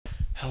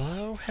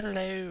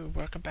Hello,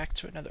 welcome back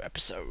to another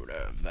episode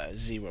of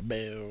Zero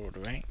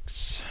Build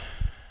Ranks.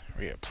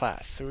 We're at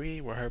Plat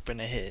 3, we're hoping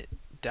to hit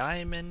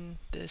Diamond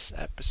this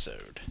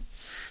episode.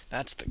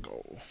 That's the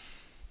goal.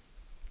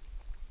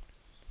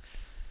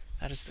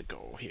 That is the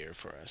goal here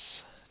for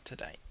us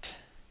tonight.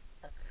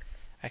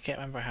 I can't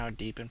remember how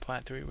deep in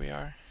Plat 3 we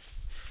are,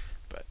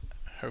 but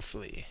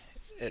hopefully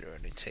it'll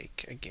only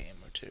take a game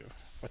or two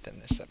within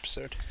this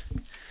episode.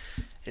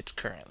 It's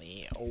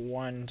currently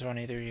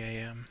 1:23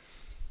 a.m.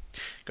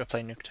 Go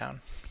play Nuketown.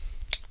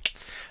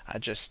 I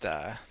just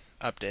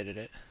updated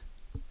it.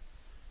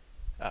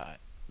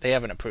 They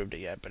haven't approved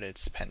it yet, but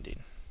it's pending.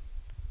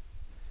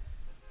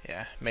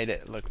 Yeah, made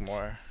it look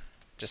more,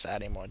 just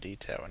adding more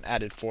detail, and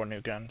added 4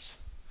 new guns.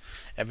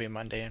 Every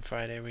Monday and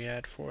Friday we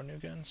add 4 new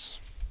guns.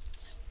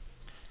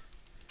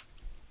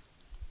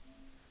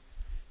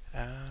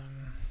 Let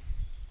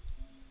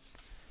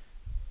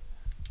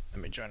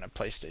me join a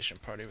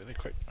PlayStation party really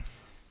quick.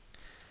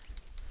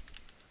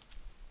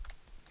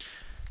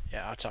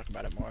 Yeah, I'll talk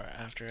about it more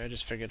after. I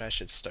just figured I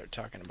should start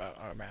talking about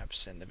our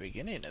maps in the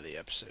beginning of the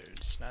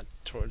episodes, not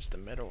towards the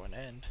middle and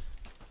end.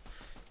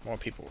 More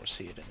people will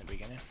see it in the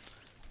beginning.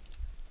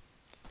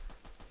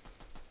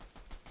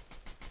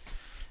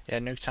 Yeah,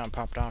 Nuketown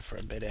popped off for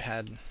a bit. It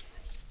had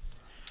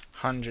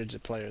hundreds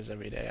of players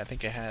every day. I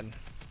think it had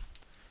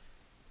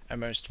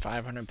almost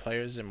 500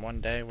 players in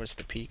one day was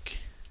the peak.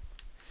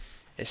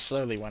 It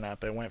slowly went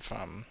up. It went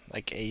from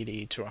like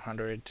 80 to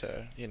 100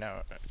 to,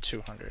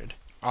 200.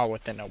 All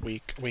within a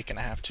week and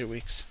a half, 2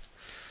 weeks.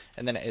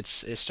 And then it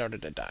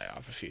started to die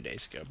off a few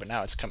days ago, but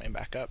now it's coming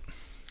back up.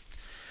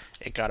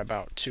 It got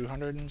about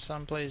 200 in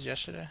some plays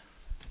yesterday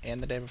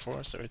and the day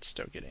before, so it's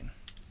still getting.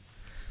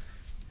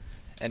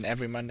 And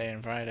every Monday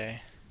and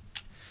Friday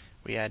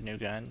we add new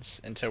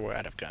guns until we're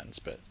out of guns,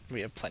 but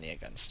we have plenty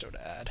of guns still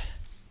to add.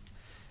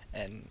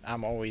 And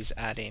I'm always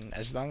adding,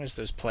 as long as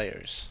there's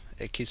players,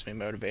 it keeps me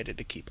motivated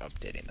to keep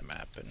updating the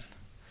map and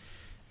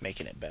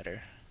making it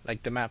better.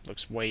 Like, the map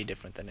looks way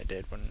different than it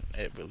did when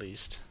it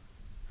released.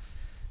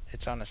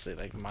 It's honestly,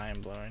 like,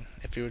 mind-blowing.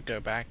 If you would go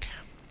back,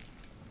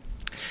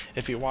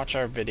 if you watch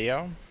our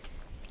video,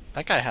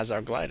 that guy has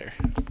our glider.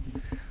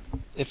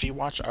 If you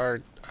watch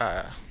our,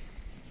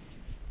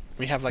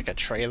 we have, like, a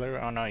trailer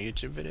on our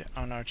YouTube video,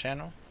 on our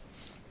channel,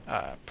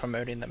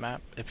 promoting the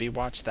map. If you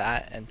watch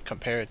that and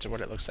compare it to what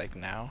it looks like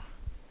now,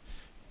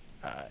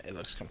 it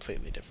looks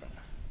completely different.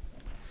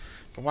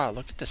 But wow,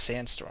 look at the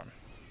sandstorm.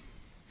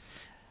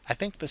 I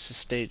think this is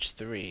stage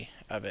 3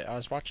 of it. I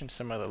was watching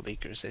some other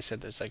leakers. They said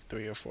there's like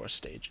 3 or 4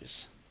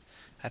 stages.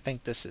 I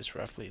think this is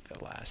roughly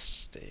the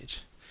last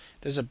stage.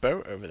 There's a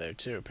boat over there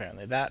too,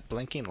 apparently. That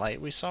blinking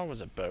light we saw was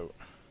a boat.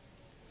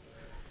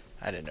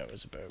 I didn't know it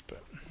was a boat,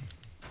 but...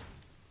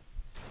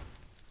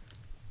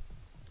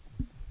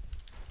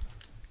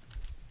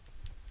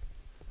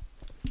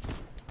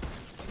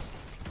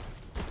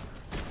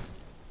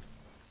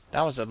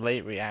 That was a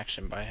late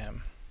reaction by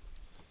him.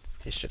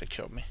 He should have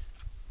killed me.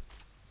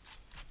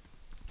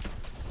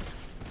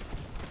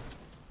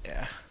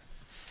 Yeah.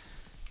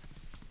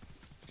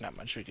 Not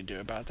much we could do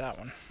about that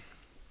one.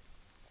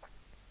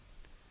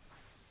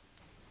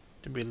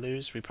 Did we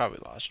lose? We probably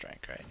lost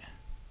rank, right?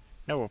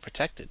 No, we're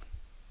protected.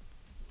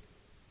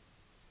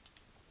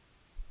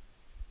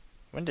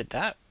 When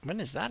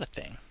is that a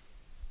thing?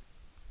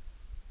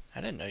 I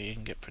didn't know you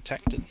can get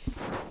protected.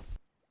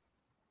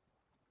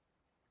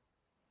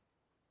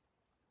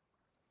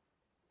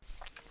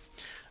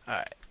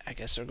 Alright, I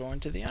guess we're going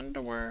to the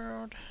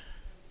underworld.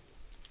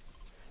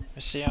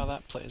 Let's see how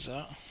that plays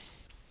out.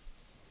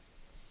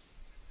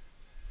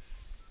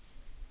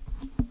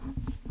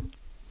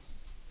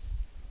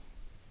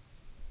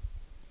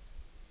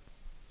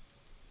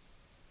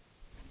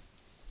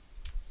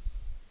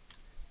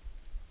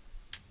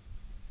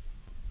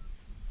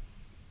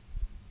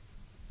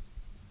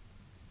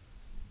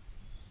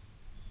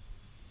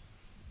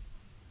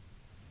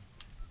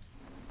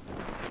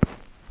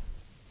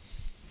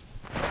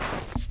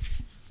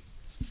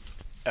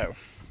 Oh.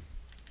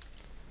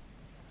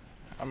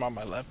 I'm on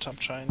my laptop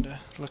trying to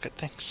look at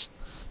things.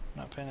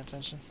 Not paying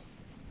attention.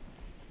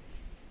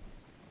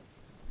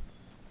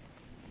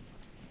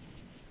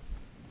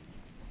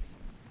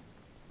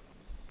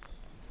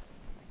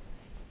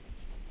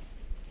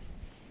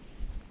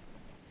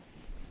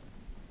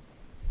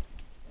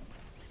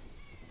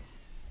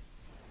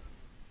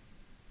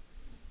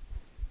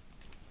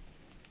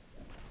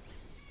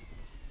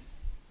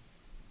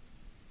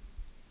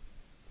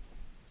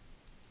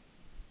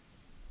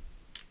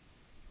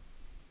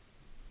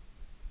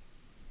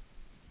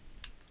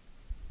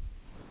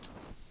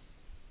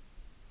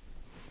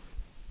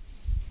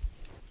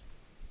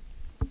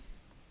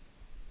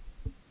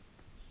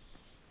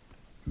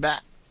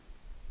 Bat.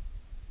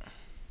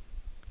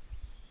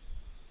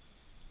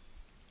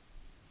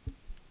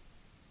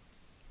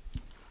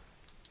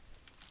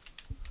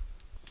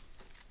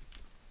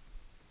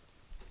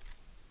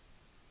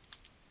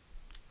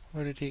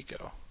 Where did he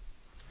go?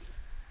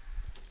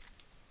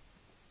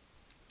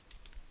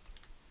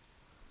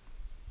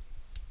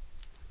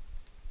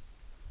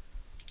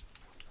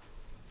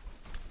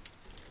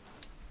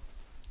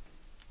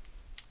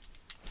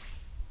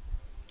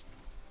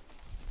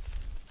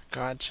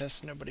 God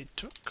chest nobody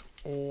took.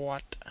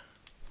 What?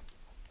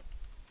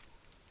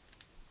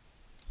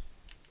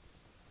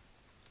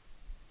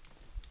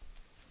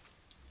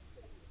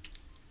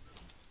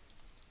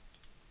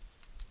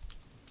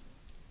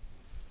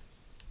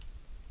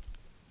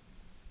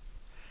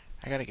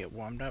 I gotta get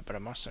warmed up, but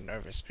I'm also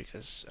nervous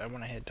because I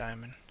want to hit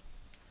diamond.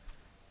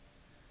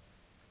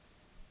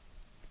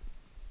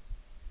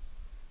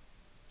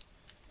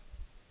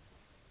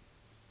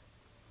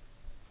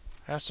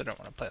 I also don't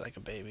want to play like a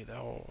baby the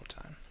whole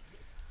time.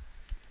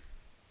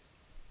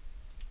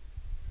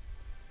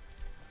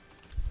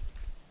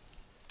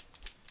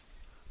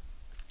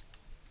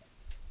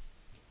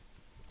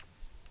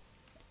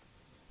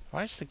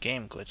 Why is the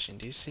game glitching?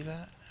 Do you see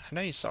that? I know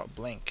you saw it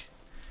blink.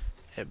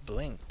 It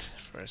blinked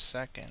for a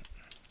second.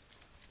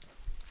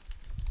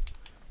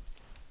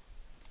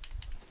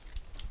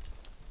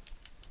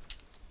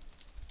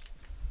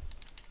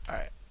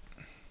 Alright.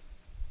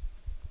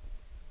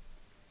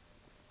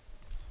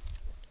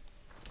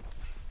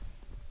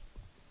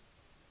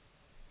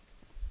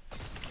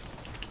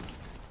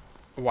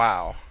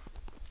 Wow.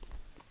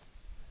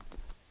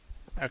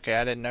 Okay,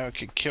 I didn't know it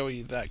could kill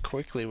you that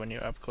quickly when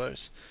you're up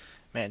close.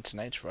 Man,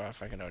 tonight's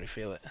rough. I can already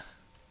feel it.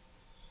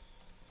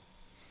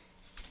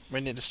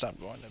 We need to stop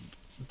going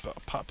to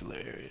popular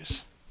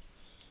areas.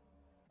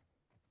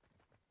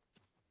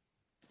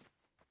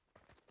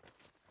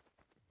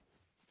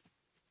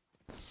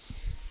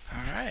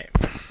 Alright.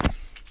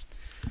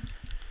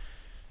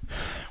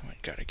 We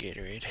got a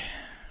Gatorade.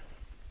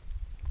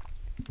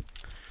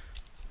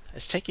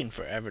 It's taking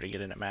forever to get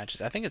into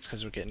matches. I think it's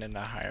because we're getting into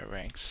higher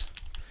ranks.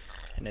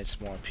 And it's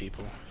more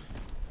people.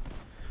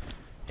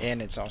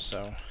 And it's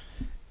also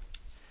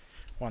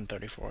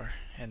 1:34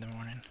 in the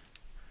morning.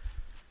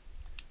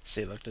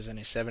 See, look, there's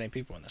only 70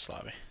 people in this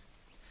lobby.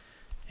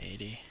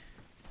 80.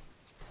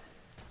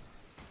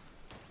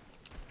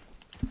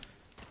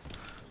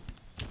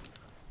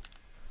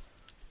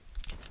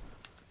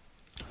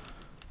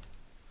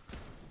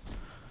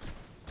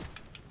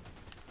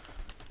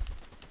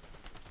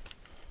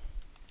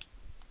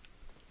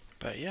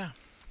 But yeah.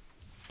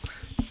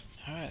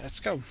 Alright, let's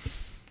go.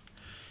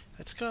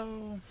 Let's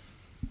go.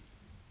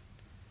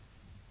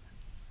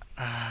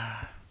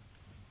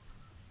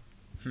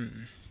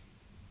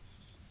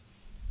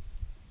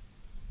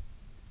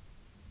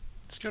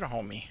 Let's go to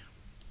homie.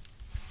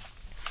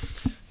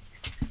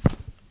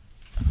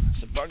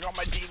 There's a bug on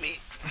my TV.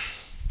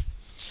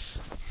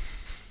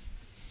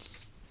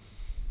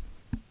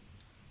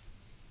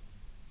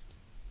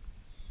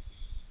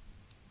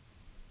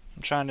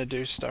 I'm trying to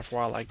do stuff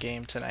while I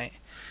game tonight.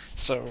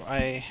 So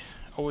I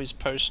always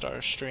post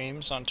our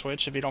streams on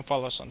Twitch. If you don't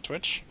follow us on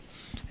Twitch,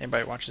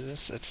 anybody watches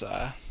this, it's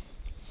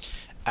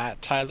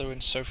at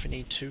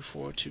Tyler&Sophonie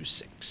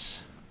 2426.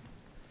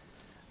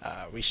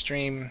 We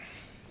stream.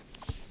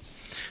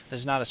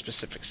 There's not a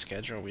specific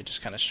schedule. We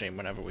just kind of stream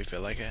whenever we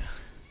feel like it.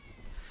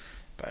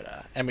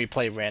 But and we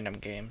play random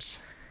games.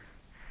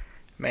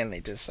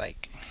 Mainly just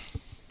like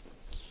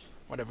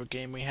whatever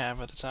game we have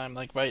at the time.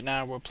 Like right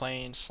now we're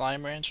playing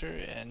Slime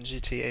Rancher and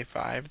GTA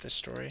 5, the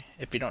story.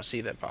 If you don't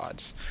see the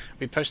VODs,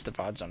 we post the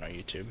VODs on our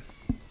YouTube.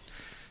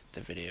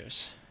 The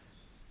videos.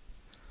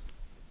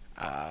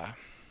 I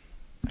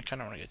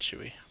kind of want to get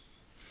chewy.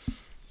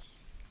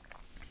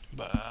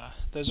 But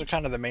those are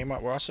kind of the main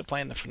ones. We're also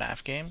playing the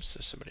FNAF games.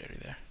 There's somebody already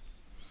there.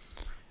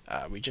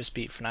 We just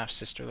beat FNAF's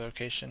sister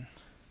location.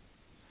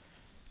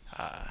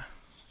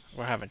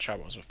 We're having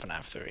troubles with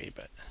FNAF 3,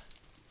 but...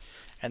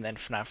 And then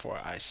FNAF 4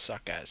 I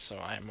suck at, so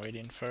I'm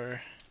waiting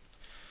for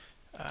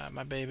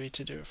my baby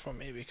to do it for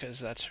me because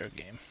that's her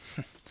game.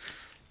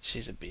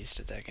 She's a beast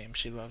at that game.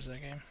 She loves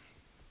that game.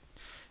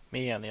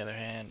 Me, on the other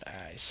hand,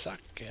 I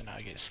suck and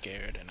I get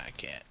scared and I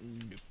can't.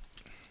 Nope.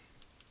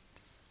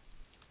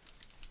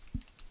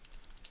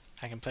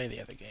 I can play the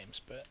other games,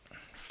 but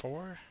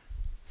 4?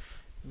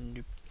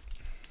 Nope.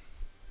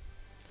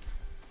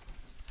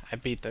 I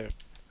beat the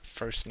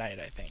first night,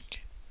 I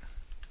think.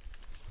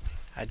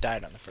 I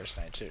died on the first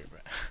night too,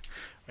 but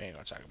we ain't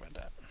gonna talk about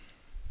that.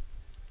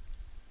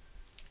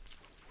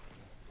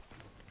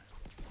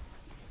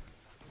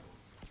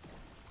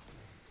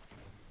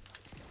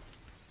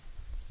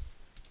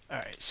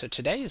 Alright, so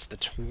today is the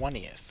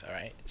 20th,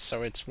 alright?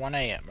 So it's 1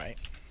 a.m., right?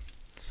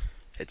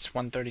 It's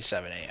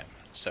 1:37 a.m.,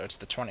 so it's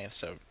the 20th,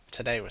 so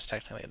today was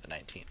technically the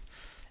 19th,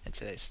 and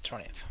today's the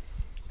 20th.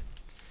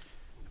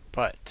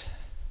 But,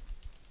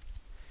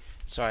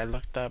 so I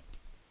looked up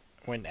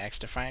when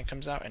X-Defiant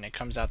comes out, and it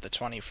comes out the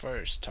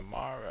 21st,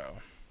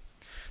 tomorrow.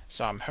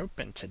 So I'm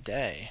hoping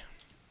today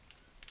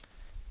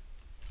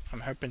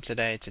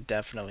to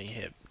definitely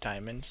hit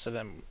Diamond, so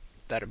then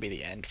that'll be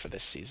the end for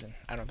this season.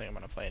 I don't think I'm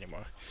going to play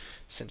anymore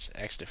since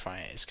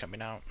X-Defiant is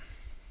coming out.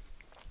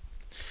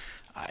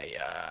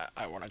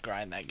 I want to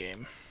grind that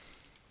game.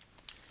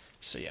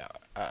 So yeah,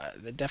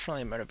 that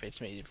definitely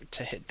motivates me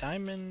to hit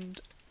Diamond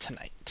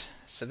tonight.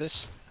 So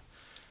this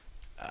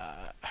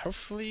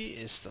hopefully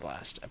is the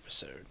last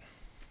episode.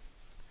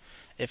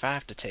 If I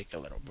have to take a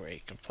little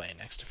break of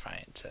playing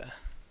X-Defiant to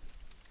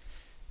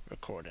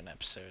record an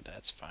episode,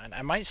 that's fine.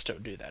 I might still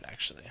do that,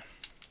 actually.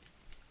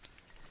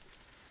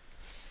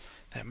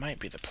 That might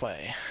be the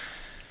play.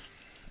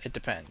 It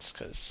depends,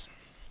 because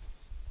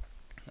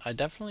I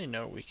definitely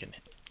know we can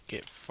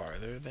get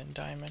farther than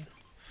Diamond.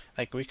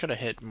 Like, we could have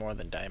hit more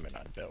than Diamond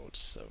on builds,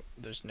 so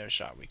there's no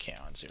shot we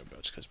can't on zero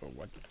builds, because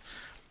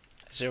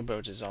zero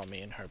builds is all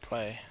me and her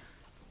play.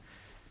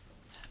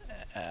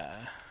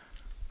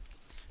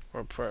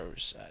 We're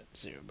pros at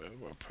zero build.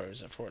 We're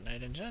pros at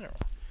Fortnite in general.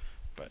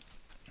 But,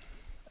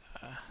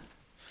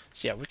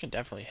 so yeah, we can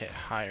definitely hit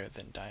higher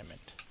than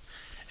Diamond.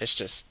 It's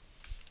just,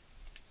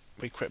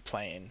 we quit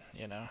playing,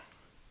 you know?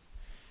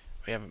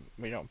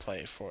 We don't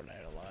play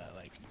Fortnite a lot,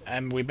 like,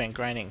 and we've been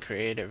grinding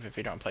creative. If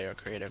you don't play our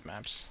creative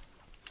maps,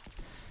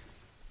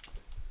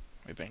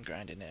 we've been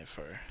grinding it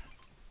for,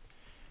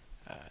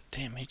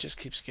 damn, he just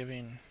keeps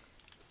giving,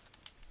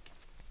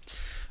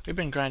 we've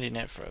been grinding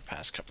it for the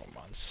past couple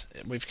months.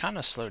 We've kind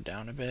of slowed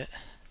down a bit,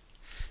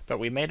 but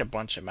we made a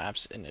bunch of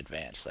maps in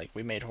advance. Like,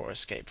 we made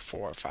Horrorscape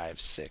 4,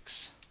 5,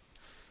 6.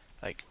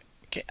 Like,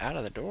 get out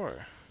of the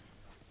door.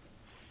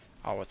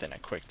 All within a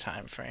quick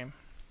time frame.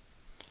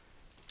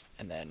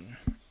 And then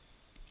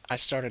I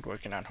started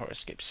working on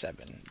Horrorscape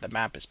 7. The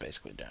map is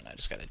basically done. I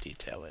just gotta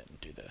detail it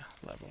and do the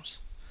levels.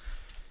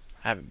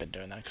 I haven't been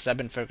doing that because I've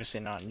been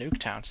focusing on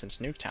Nuketown since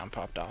Nuketown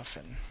popped off,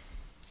 and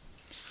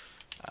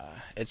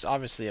it's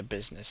obviously a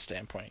business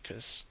standpoint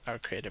because our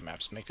creative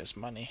maps make us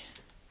money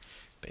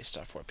based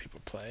off what people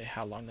play,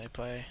 how long they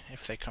play,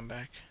 if they come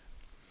back.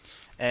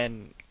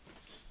 And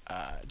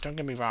don't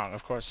get me wrong,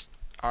 of course,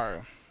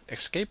 our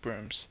escape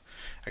rooms,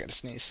 I gotta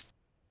sneeze.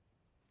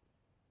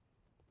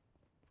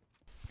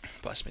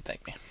 Bless me,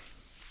 thank me.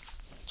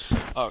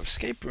 Our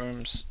escape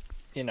rooms,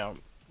 you know,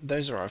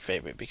 those are our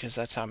favorite because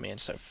that's how me and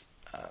Soph,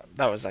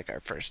 that was like our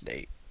first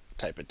date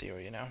type of deal,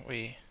 you know.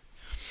 We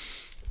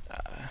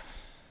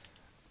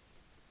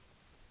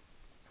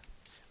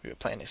were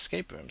playing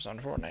escape rooms on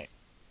Fortnite.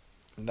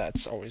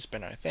 That's always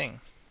been our thing.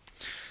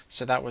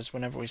 So that was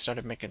whenever we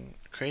started making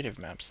creative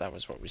maps, that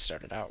was what we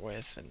started out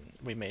with, and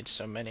we made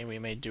so many. We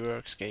made Duo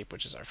Escape,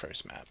 which is our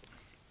first map.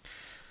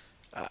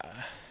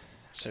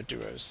 So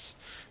duos,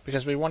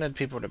 because we wanted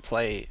people to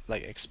play,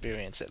 like,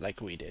 experience it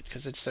like we did,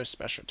 because it's so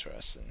special to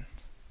us, and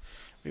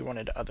we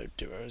wanted other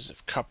duos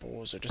of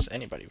couples, or just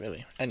anybody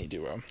really, any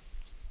duo,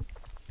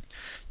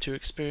 to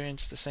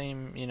experience the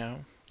same, you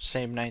know,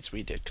 same nights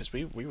we did, because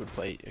we would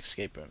play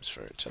escape rooms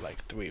to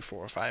like 3,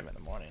 4, or 5 in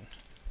the morning,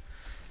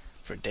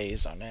 for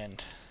days on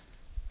end,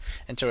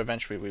 until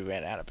eventually we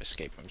ran out of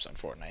escape rooms on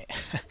Fortnite.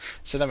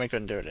 So then we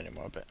couldn't do it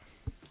anymore,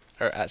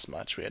 or as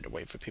much. We had to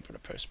wait for people to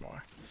post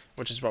more,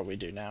 which is what we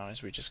do now,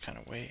 is we just kind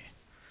of wait.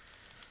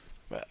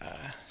 But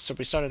so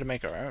we started to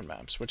make our own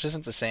maps, which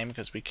isn't the same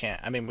because we can't,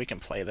 I mean, we can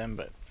play them,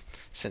 but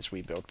since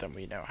we built them,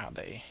 we know how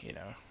they, you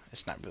know,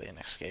 it's not really an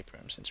escape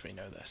room since we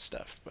know the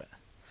stuff. But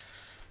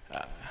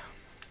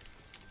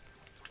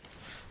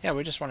yeah,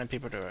 we just wanted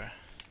people to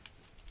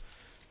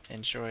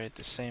enjoy it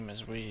the same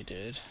as we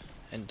did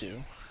and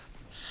do.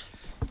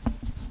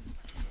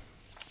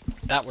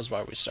 That was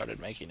why we started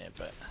making it,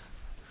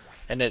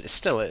 and it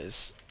still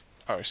is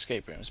our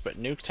escape rooms.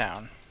 But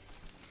Nuketown,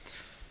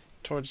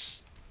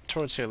 towards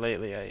here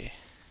lately,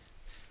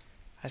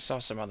 I saw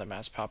some other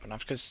maps popping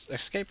off because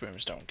escape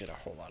rooms don't get a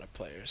whole lot of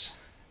players.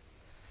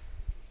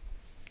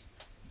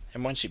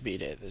 And once you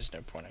beat it, there's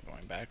no point in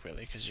going back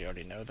really, because you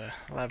already know the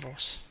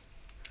levels.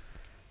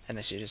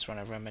 Unless you just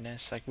want to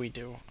reminisce, like we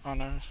do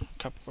on a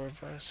couple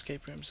of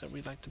escape rooms that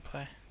we like to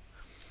play.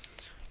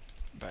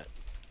 But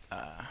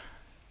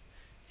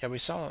yeah, we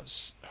saw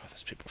those. Oh,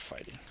 there's people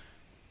fighting.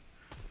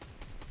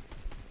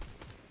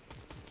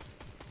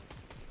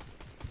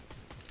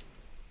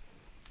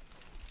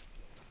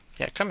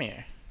 Yeah, come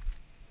here.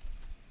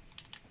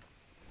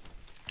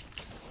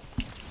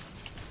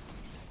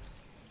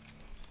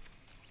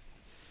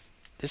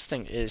 This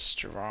thing is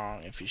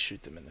strong if you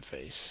shoot them in the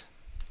face.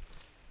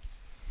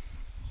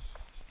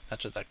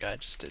 That's what that guy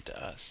just did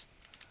to us.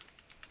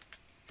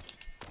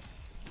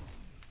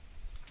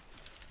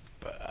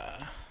 But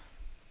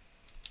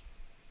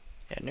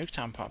yeah,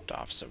 Nuketown popped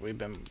off, so we've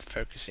been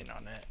focusing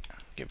on it,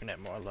 giving it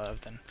more love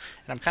and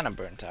I'm kind of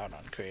burnt out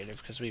on creative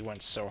because we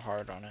went so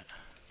hard on it.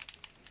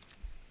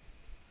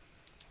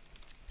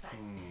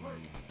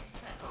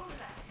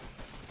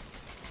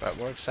 But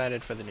we're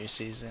excited for the new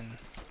season.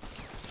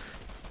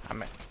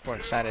 We're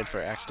excited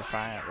for X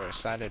Defiant. We're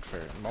excited for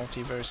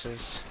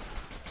Multiverses.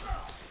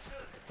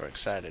 We're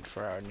excited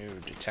for our new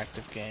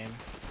detective game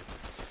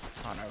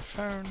on our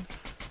phone.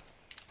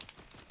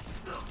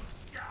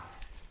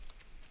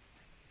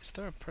 Is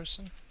there a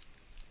person?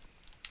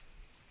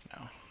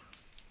 No.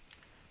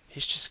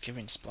 He's just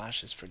giving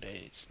splashes for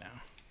days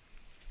now.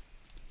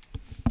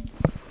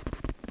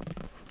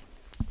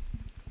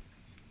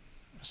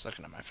 I was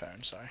looking at my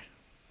phone, sorry.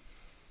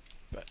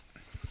 But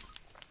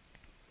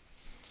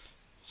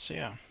so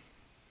yeah.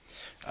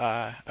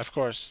 Of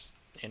course,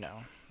 you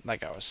know,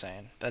 like I was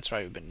saying, that's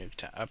why we've been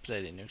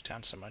updating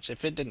Nuketown so much.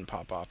 If it didn't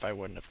pop off, I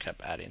wouldn't have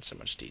kept adding so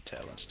much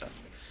detail and stuff.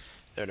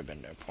 There would have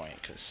been no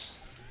point, because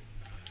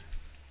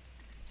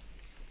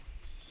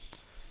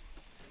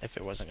if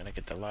it wasn't gonna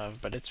get the love,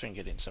 but it's been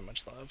getting so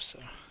much love, so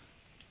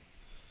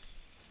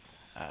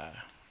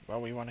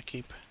well, we want to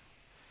keep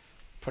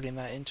putting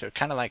that into it.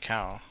 Kind of like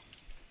how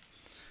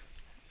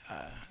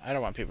I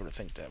don't want people to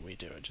think that we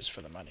do it just for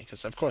the money,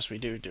 because of course we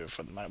do it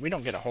for the money. We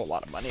don't get a whole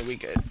lot of money. We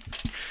get,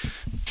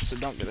 so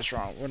don't get us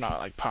wrong, we're not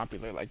like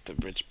popular like the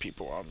rich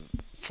people on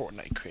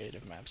Fortnite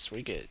creative maps.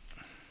 We get,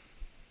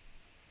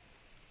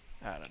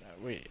 I don't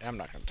know, I'm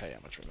not gonna tell you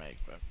how much we make,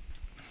 but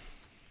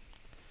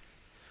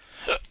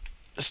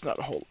it's not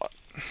a whole lot.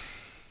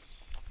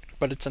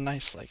 But it's a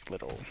nice like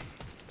little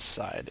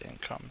side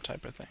income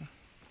type of thing.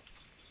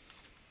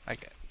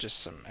 Like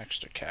just some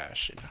extra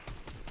cash, you know.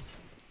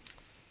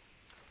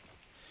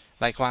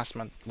 Like last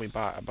month we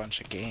bought a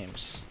bunch of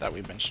games that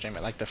we've been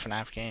streaming, like the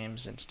FNAF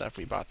games and stuff.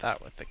 We bought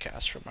that with the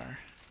cash from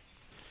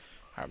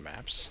our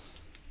maps.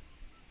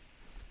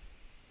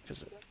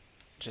 Because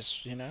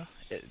just, you know,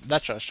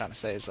 that's what I was trying to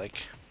say, is like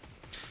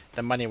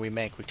the money we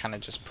make, we kind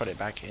of just put it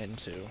back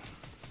into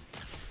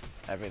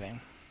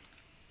everything.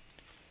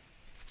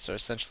 So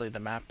essentially the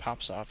map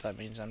pops off, that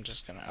means I'm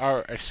just gonna...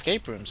 Our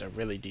escape rooms are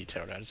really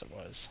detailed as it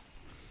was.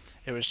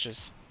 It was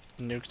just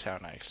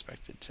Nuketown I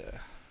expected to...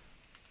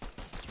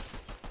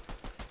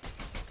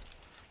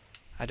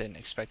 I didn't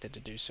expect it to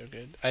do so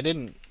good. I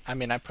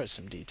mean, I put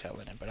some detail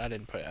in it, but I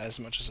didn't put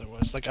as much as it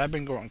was. Like, I've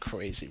been going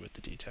crazy with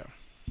the detail.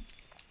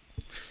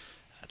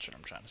 That's what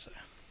I'm trying to say.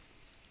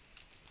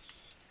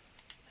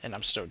 And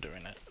I'm still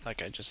doing it.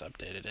 Like, I just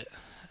updated it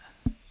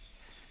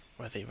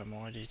with even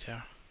more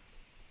detail.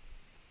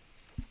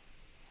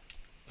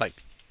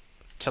 Like,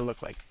 to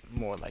look like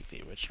more like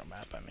the original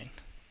map, I mean.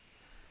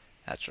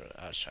 That's what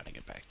I was trying to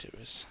get back to,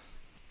 is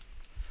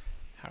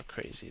how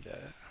crazy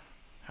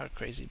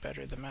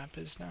better the map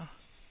is now.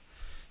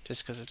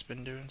 Just because it's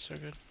been doing so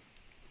good.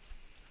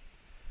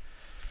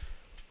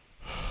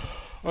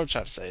 What I'm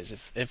trying to say is,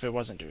 if it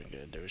wasn't doing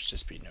good, there would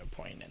just be no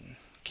point in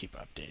keep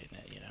updating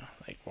it, you know?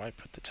 Like, why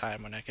put the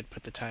time when I could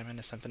put the time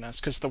into something else?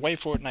 Because the way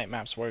Fortnite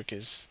maps work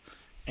is,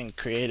 in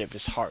creative,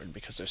 is hard,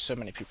 because there's so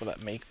many people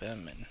that make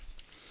them, and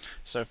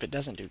so if it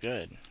doesn't do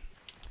good,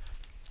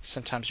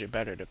 sometimes you're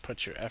better to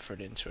put your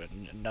effort into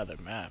another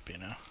map, you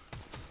know?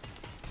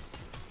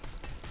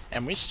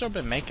 And we've still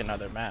been making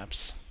other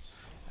maps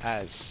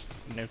as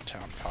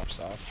Nuketown pops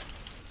off.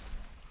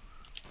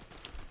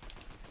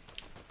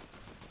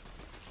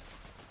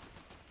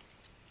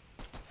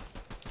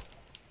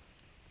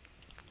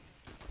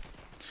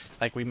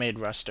 Like, we made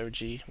Rust OG,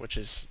 which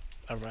is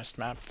a Rust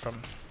map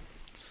from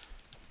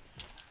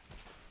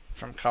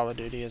Call of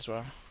Duty as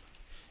well.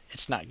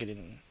 It's not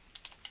getting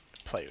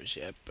players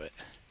yet, but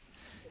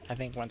I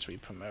think once we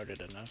promote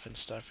it enough and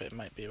stuff, it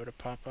might be able to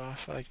pop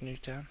off like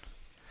Nuketown.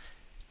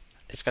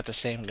 It's got the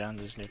same guns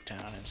as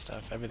Nuketown and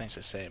stuff. Everything's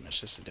the same, it's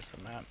just a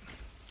different map.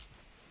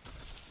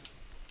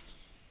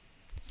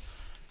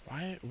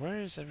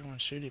 Where is everyone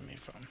shooting me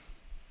from?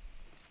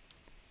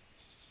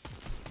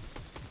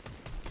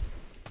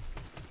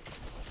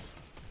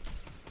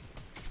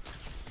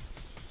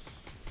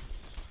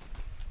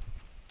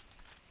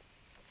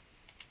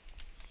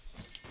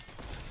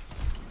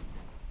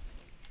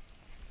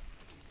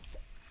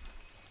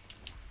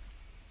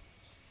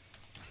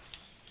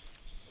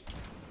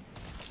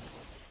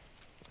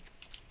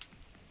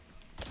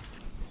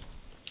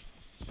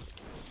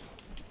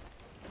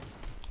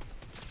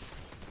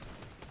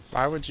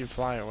 Why would you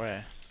fly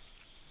away?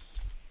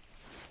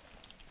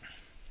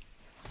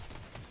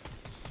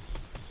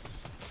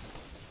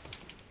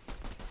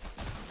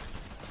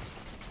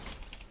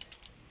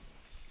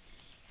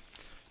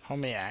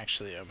 Homie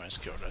actually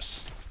almost killed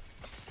us.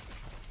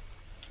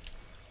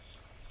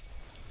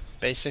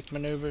 Basic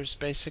maneuvers,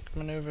 basic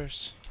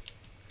maneuvers.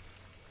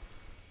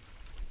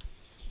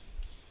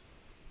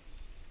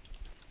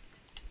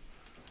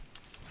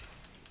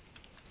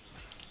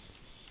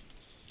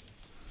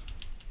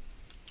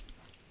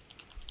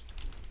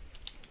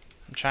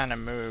 I'm trying to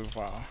move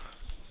while...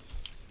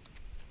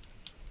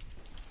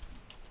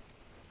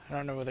 I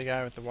don't know where the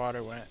guy with the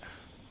water went.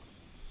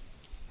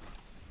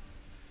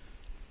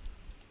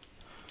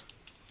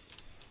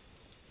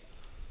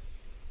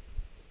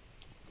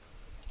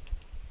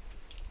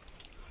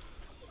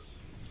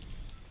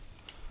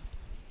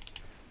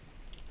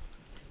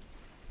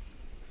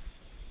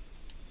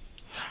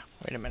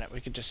 Wait a minute,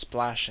 we could just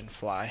splash and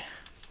fly.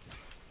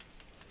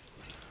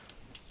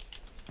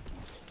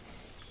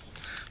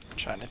 I'm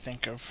trying to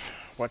think of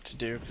what to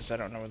do, because I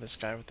don't know where this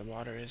guy with the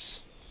water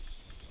is.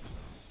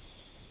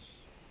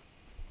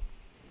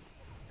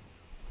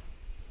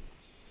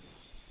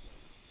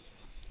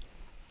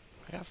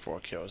 I got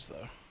 4 kills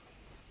though.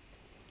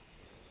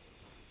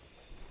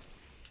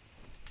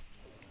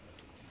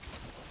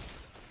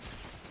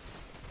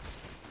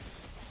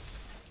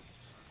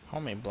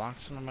 Homie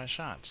blocked some of my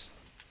shots.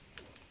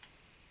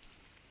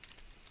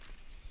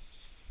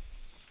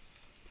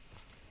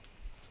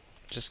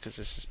 Just because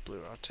this is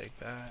blue, I'll take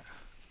that.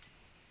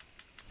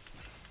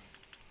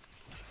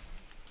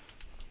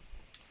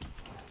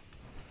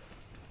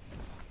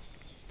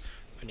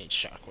 We need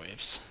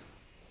shockwaves.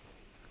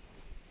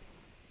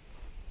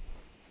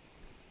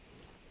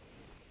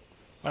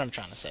 What What I'm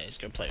trying to say is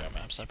go play our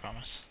maps, I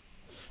promise.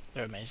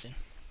 They're amazing.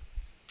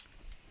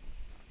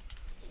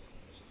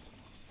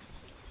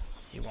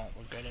 You won't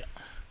regret it.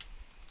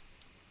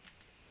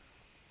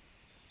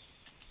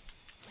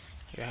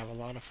 You have a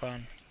lot of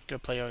fun. Go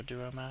play our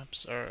duo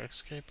maps or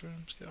escape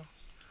rooms. Go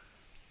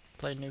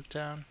play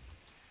Nuketown.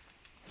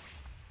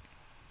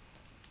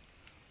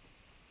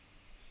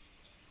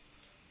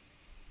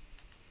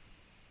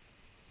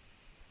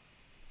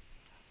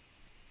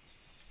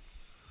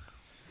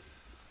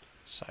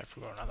 Sorry for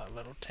going on that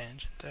little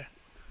tangent there.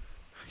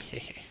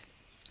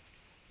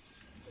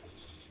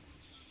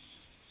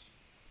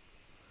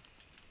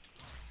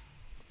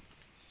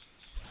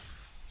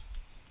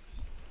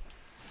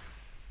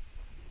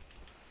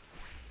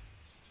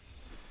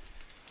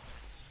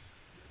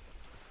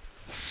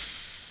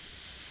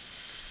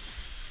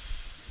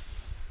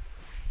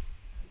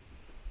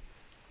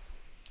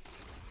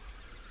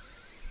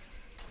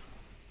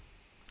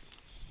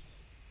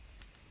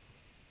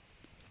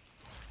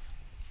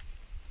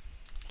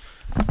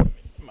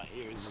 My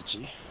ear is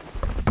itchy.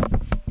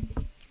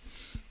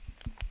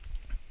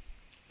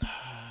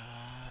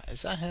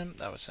 Is that him?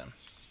 That was him.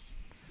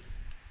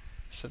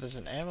 So there's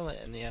an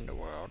amulet in the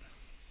underworld.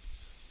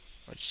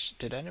 Which,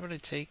 did anybody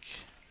take?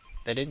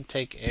 They didn't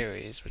take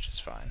Ares, which is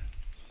fine.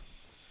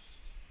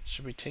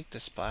 Should we take the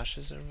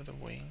splashes over the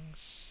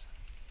wings?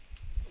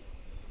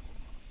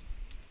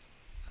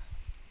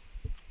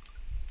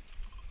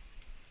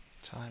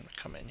 Tell him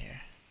to come in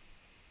here.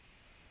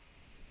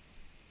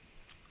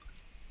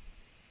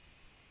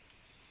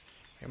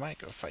 We might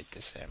go fight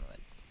this amulet.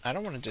 I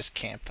don't want to just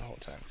camp the whole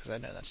time because I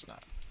know that's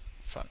not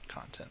fun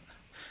content.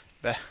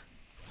 But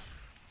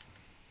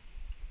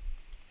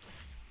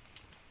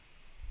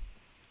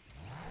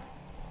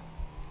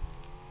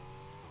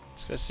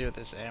let's go see what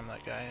this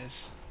amulet guy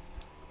is.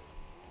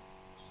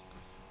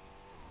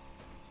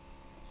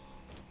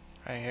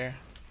 Right here.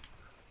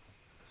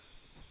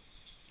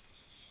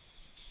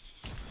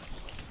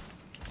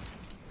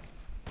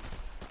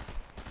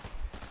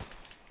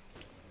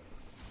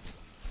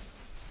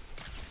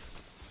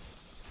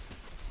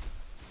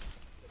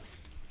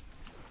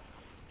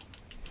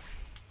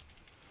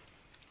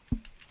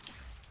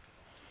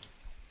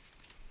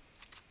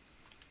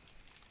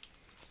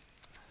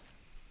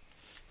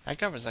 That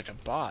guy was like a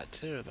bot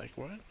too, like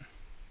what?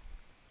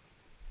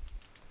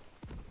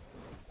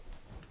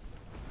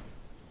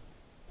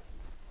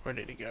 Where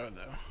did he go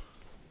though?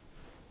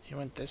 He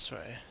went this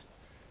way.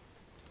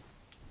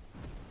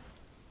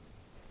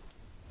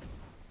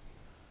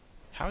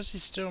 How is he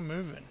still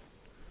moving?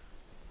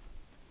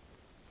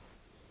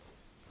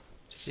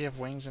 Does he have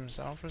wings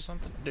himself or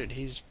something? Dude,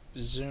 he's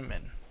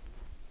zooming.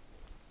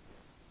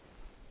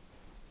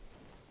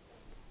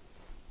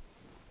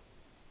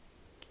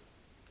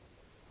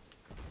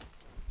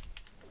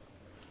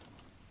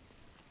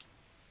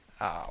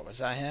 Oh, was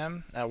that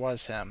him? That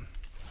was him.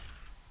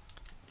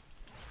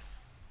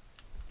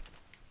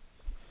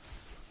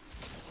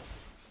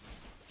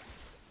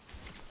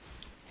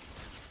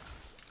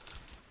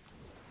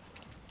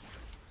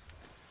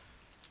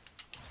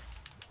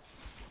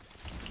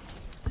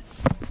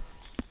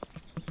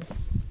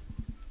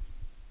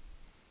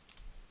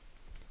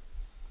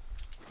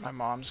 My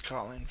mom's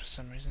calling for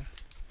some reason.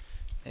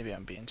 Maybe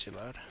I'm being too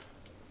loud.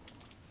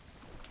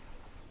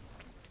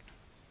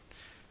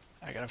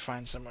 I gotta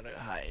find somewhere to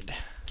hide.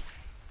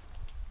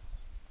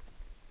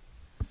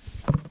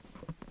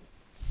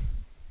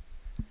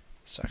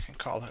 So I can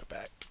call her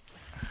back.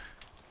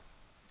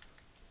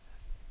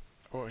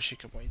 Or she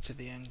could wait to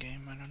the end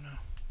game, I don't know.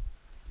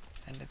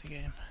 End of the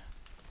game.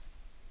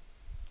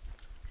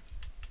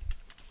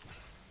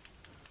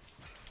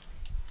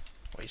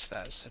 Waste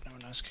that so no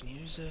one else can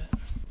use it.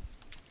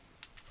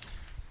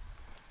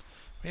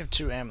 We have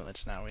 2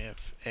 amulets now. We have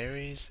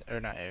Ares, or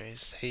not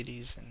Ares,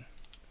 Hades, and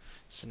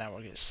so now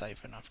we'll get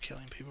Siphon off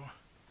killing people.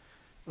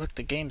 Look,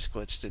 the game's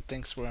glitched. It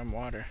thinks we're in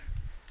water.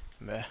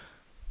 Meh.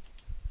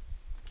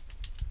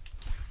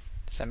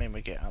 Does that mean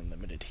we get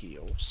unlimited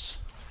heals?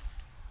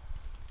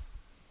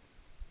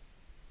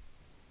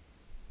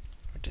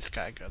 Where'd this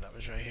guy go that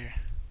was right here?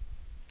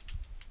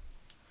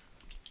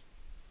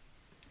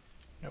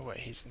 No way,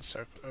 he's in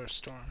circle or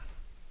storm.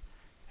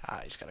 Ah,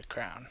 he's got a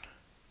crown.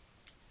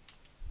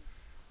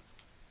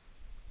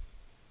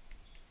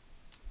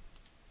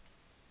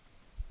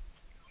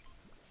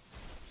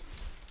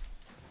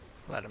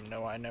 Let him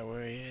know I know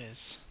where he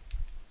is.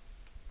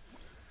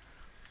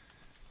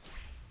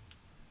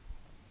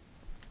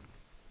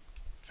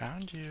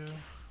 Found you.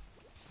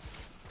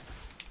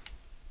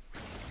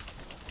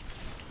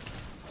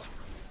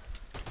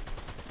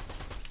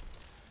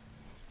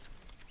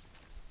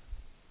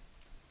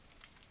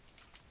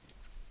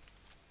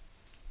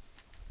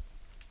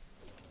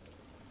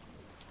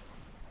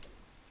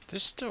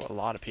 There's still a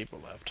lot of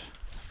people left.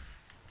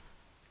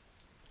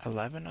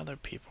 11 other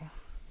people.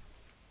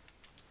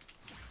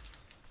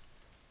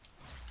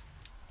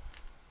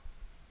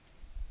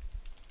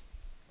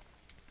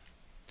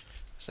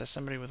 Is that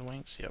somebody with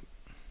wings? Yep.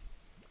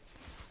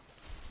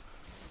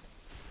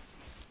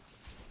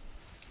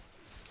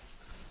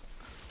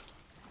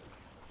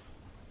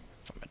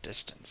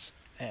 distance.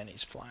 And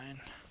he's flying.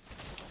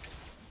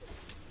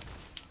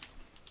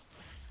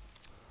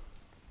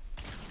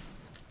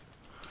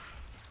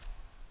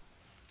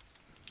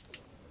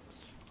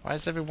 Why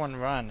does everyone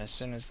run as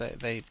soon as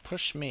they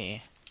push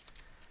me?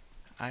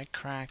 I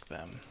crack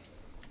them.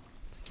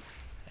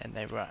 And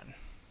they run.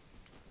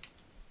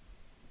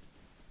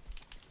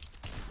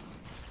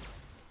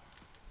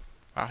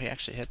 Wow, he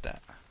actually hit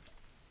that.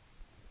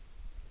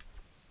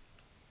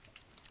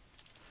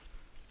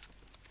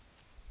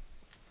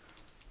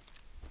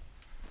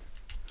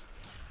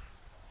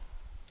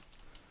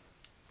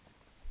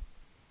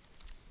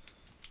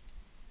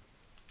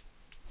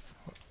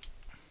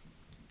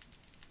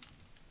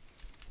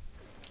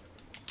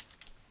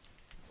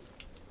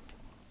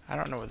 I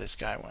don't know where this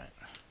guy went.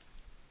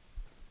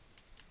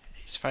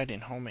 He's fighting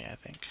homie, I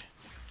think.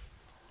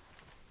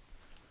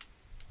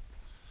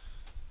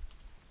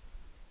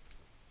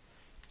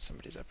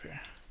 Somebody's up here.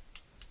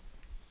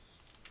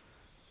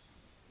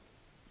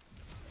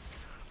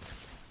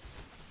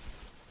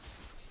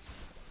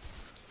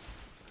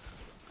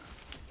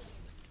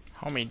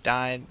 Homie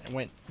died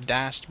and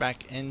dashed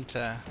back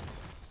into...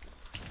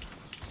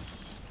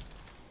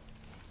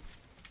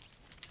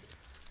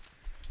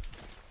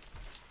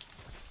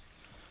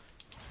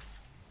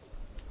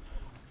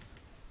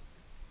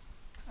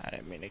 I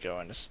didn't mean to go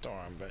into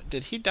storm, but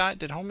did he die?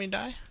 Did homie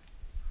die?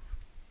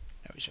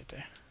 No, he's right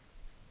there.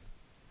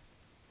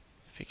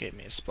 If he gave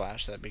me a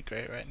splash, that'd be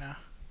great right now.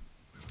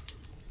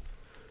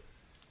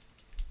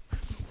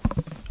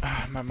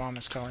 My mom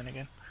is calling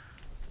again.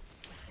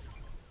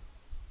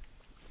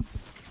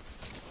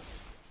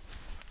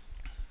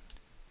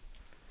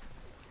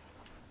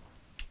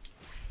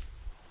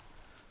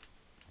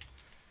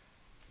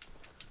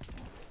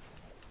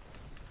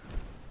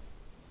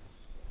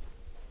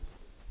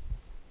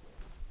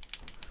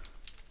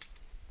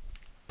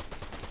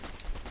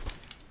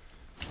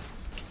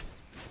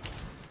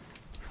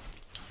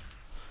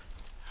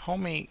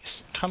 Homie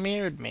come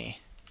here'd me.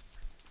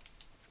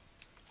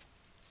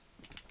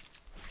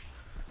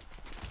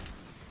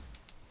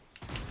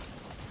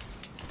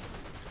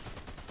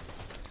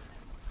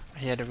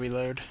 He had to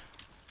reload.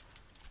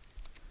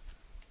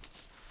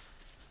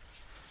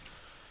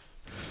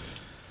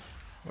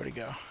 Where'd he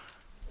go?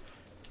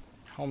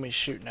 Homie's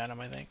shooting at him,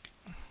 I think.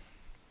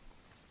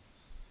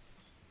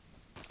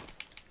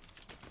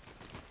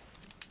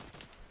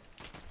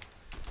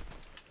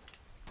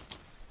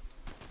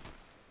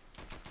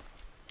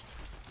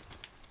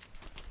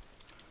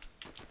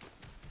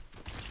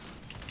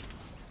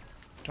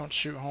 Don't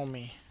shoot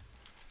homie.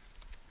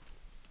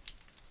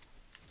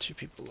 2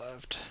 people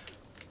left.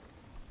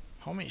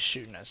 Homie's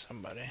shooting at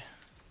somebody.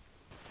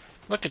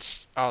 Look,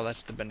 it's... Oh,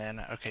 that's the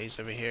banana. Okay, he's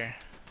over here.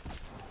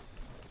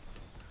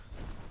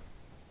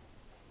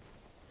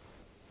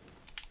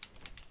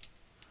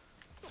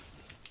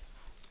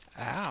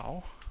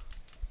 Ow.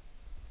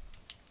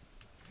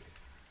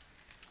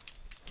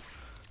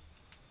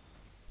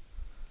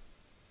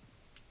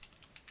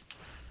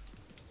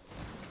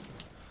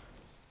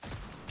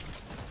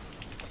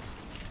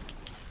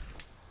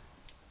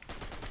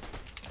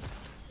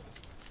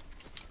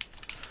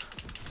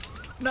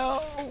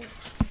 No!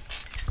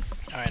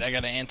 Alright, I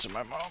gotta answer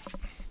my mom.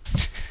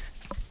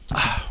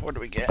 What do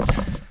we get?